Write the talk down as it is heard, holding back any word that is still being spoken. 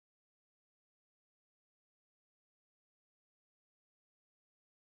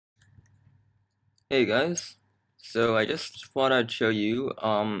Hey guys, so I just thought I'd show you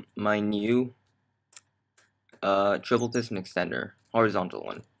my new triple piston extender, horizontal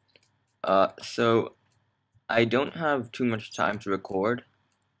one. So I don't have too much time to record,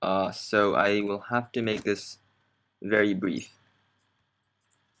 so I will have to make this very brief.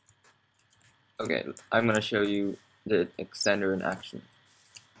 Okay, I'm gonna show you the extender in action.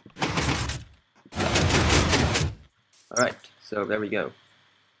 Alright, so there we go.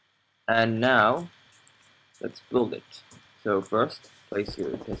 And now let's build it. So first, place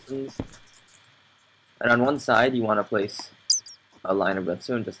your pistons, and on one side you want to place a line of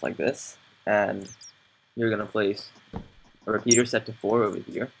redstone just like this, and you're going to place a repeater set to 4 over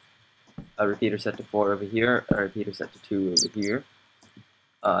here, a repeater set to 4 over here, a repeater set to 2 over here,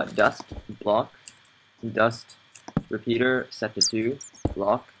 dust, block, dust, repeater set to 2,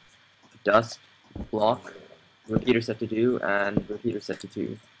 block, dust, block, repeater set to 2, and repeater set to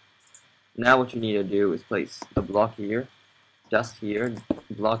 2. Now what you need to do is place a block here, dust here,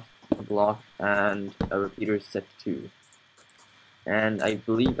 block, and a repeater set to 2. And I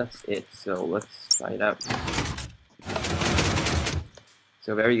believe that's it, so let's try it out.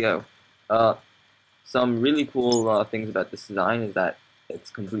 So there you go. Some really cool things about this design is that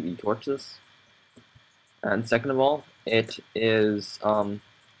it's completely torchless. And second of all, it is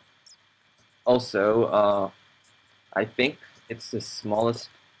also, I think it's the smallest,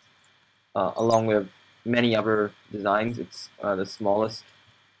 along with many other designs, it's the smallest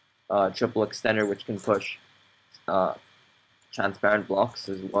triple extender which can push transparent blocks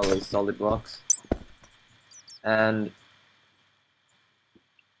as well as solid blocks. And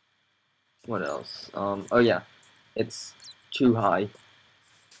what else? Oh yeah, it's too high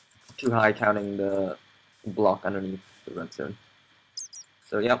counting the block underneath the redstone.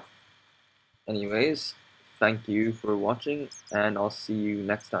 So yep. Anyways, thank you for watching, and I'll see you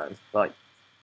next time. Bye.